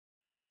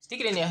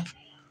Stick it in there.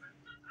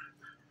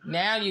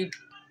 Now you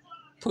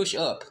push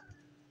up.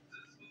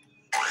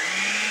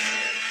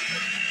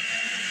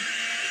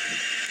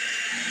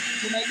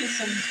 You're making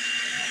some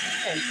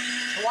cake,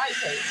 a white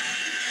cake.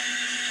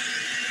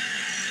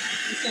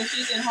 And since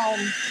she's in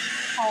home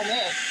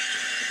ec,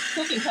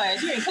 cooking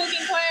class. You're in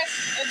cooking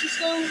class at your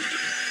school?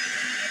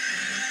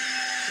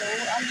 So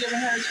I'm giving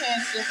her a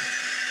chance to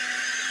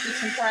get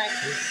some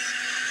practice.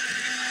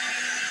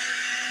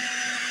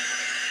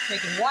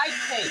 Making white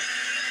cake.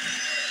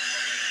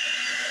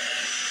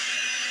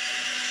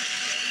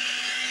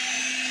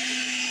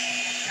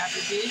 Got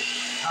the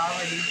dish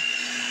already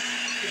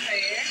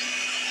prepared.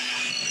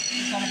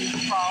 It's going to be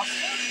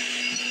frosting.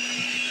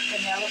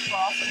 Vanilla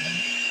frosting.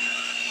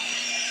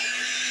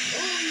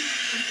 Ooh.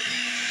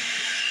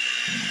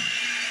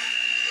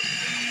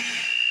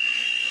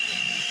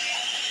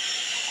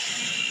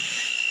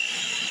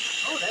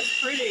 Oh, that's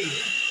pretty.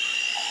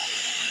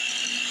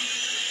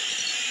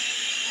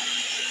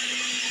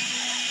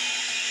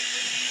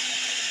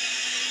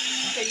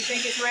 Okay, you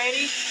think it's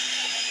ready?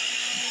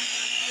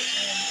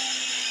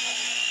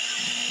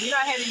 You know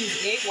I had to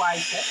use egg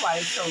whites. That's why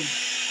it's so.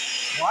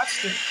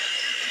 Watch that.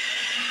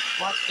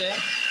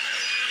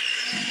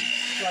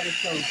 That's why it's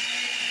so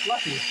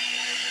fluffy.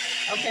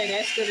 Okay,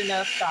 that's good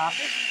enough. Stop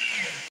it.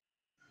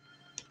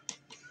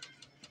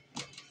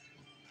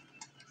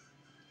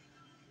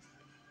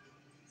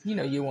 You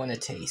know you want to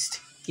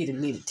taste. Get a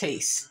little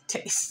taste.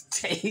 Taste.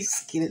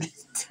 Get a little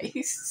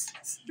taste.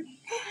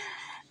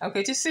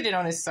 Okay, just sit it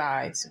on its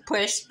sides.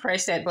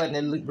 Press that button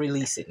and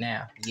release it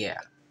now. Yeah.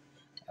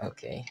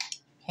 Okay.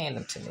 Hand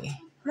them to me.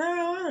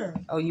 No.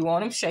 Oh, you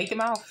want them? Shake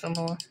them out some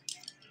more.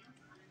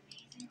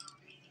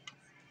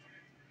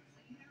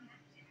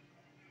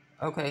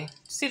 Okay.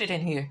 Sit it in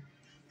here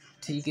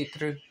till you get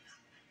through.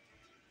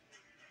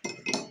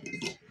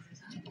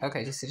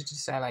 Okay, just sit it to the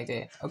side like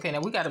that. Okay,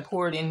 now we got to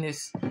pour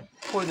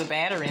the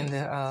batter in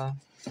the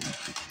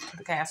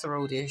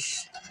casserole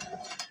dish.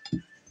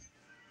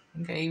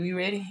 Okay, we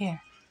ready? Here.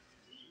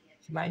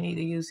 You might need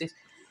to use this.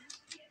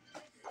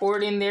 Pour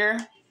it in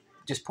there.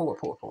 Just pour.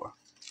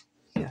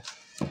 Yeah.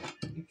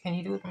 Can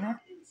you do it from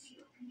there?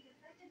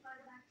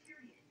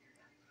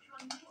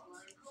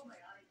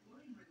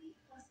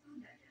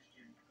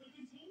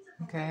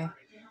 Okay.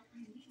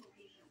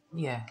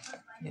 Yeah,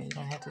 you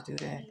don't have to do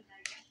that.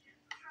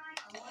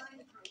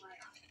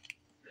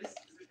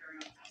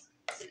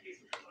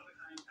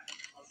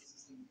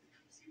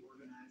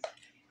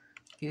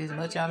 Get as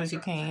much out as you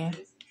can.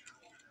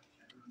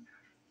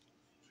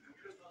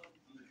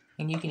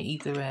 And you can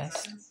eat the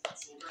rest.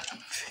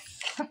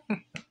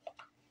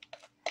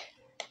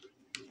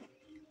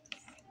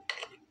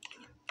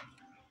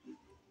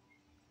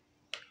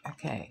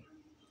 Okay.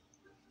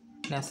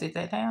 Now sit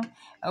that down.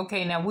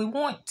 Okay, now we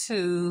want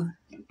to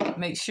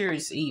make sure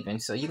it's even.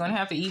 So you're going to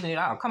have to even it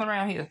out. Come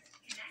around here.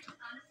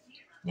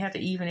 You have to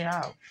even it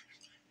out.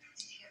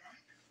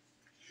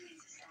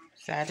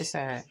 Side to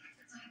side.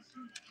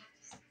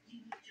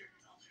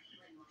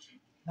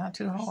 Not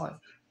too hard.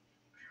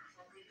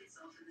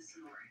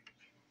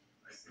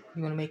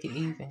 You want to make it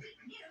even.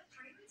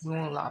 We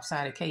want a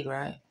lopsided cake,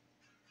 right?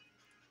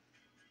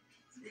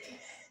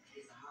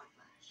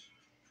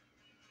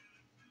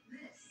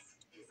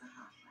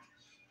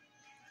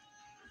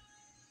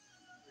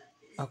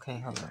 Okay,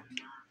 hold on.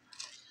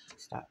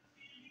 Stop.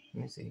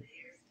 Let me see.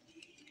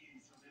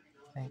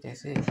 I think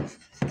that's it.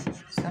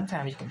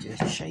 Sometimes you can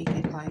just shake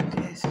it like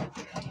this.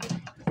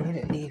 Get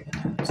it even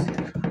out.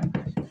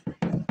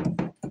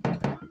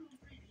 Okay.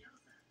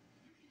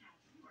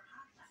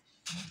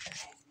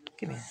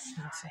 Give me a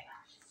let me see.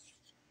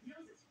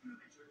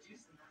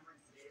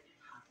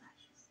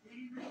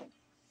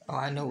 Oh,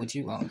 I know what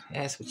you want.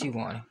 That's what you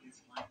want.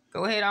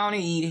 Go ahead on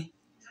and eat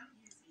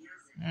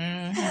it.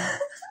 Mm-hmm.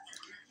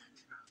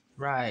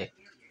 Right.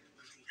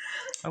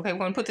 Okay, we're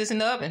going to put this in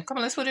the oven. Come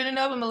on, let's put it in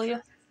the oven,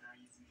 Malia.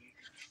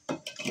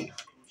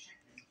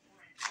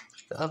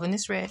 The oven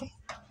is ready.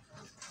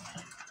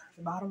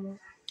 The bottom one?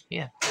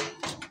 Yeah.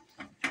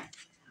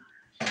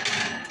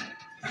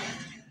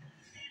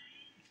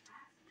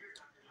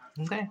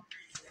 Okay.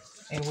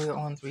 And we're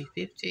on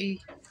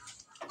 350.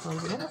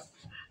 Close it up.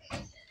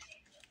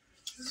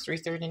 It's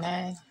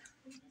 339.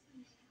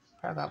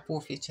 Probably about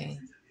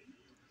 415.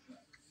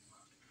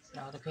 It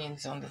all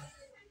depends on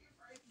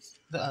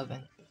the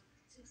oven.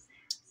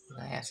 We're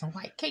going to have some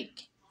white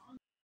cake.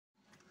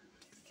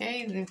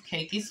 Okay, the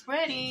cake is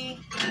ready.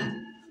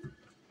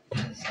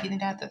 Let's get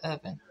it out the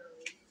oven.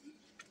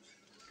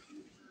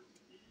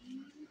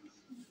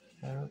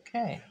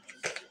 Okay.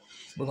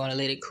 We're going to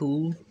let it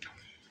cool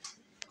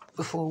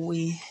before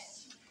we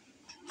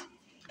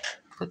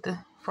put the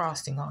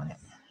frosting on it.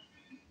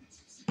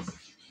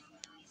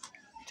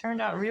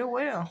 Turned out real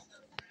well.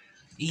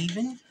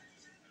 Even.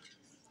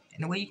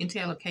 And the way you can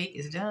tell a cake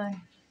is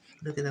done,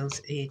 look at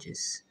those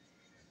edges.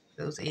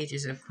 Those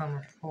edges have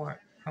come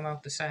apart, come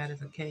off the side of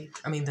the cake.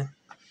 I mean the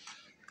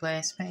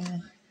glass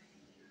pan.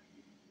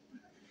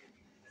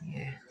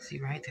 Yeah, see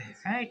right there,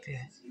 right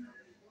there.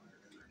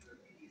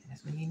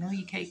 That's when you know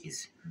your cake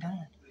is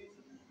done.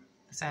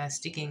 besides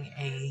sticking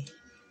a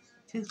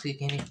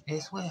toothpick in it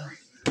as well.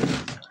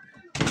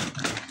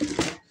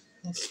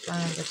 Let's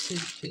find the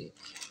toothpick.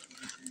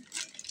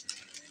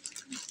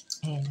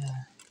 And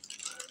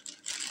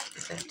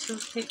if that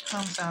toothpick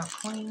comes out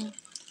clean,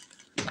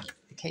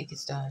 the cake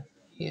is done.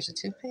 Here's a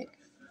toothpick.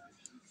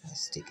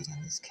 Let's stick it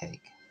in this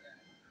cake.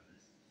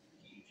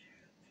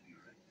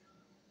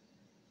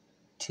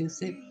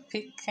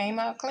 Toothpick came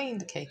out clean,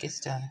 the cake is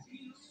done.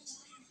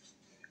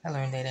 I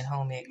learned that in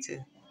home ec too.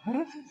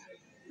 Who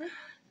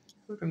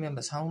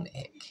remembers home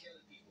ec?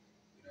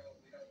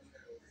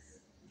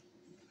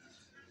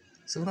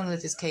 So we're gonna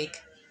let this cake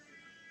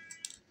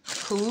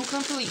cool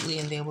completely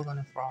and then we're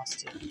gonna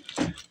frost it.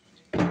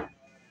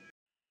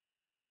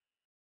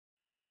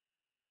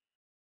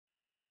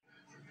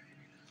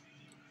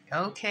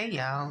 Okay,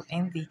 y'all,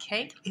 and the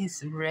cake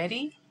is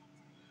ready.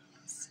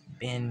 It's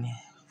been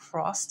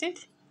frosted.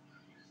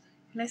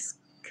 Let's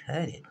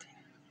cut it.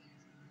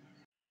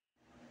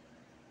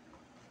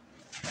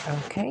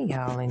 Okay,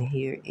 y'all, and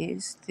here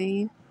is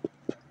the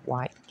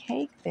white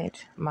cake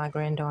that my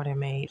granddaughter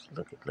made.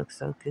 Look, it looks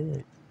so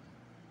good.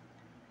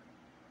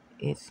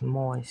 It's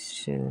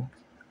moist too.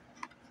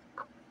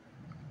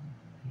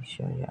 Let me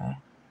show y'all.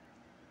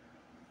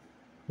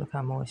 Look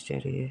how moist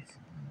it is.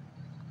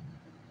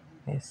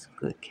 It's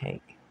good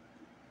cake.